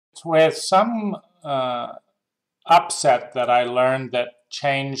It's with some upset that I learned that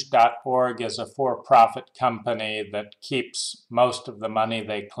Change.org is a for-profit company that keeps most of the money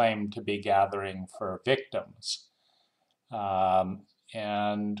they claim to be gathering for victims.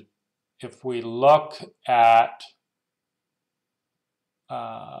 And if we look at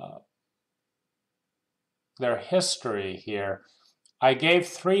their history here, I gave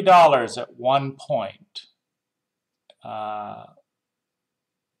 $3 at one point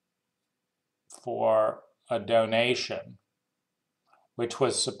for a donation, which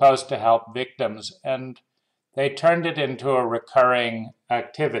was supposed to help victims, and they turned it into a recurring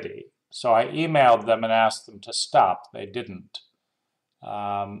activity. So I emailed them and asked them to stop. They didn't.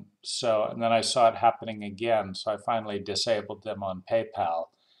 And then I saw it happening again, so I finally disabled them on PayPal.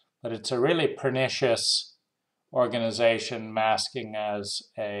 But it's a really pernicious organization masking as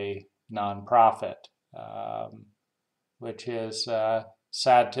a nonprofit, which is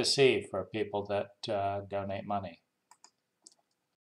sad to see for people that donate money.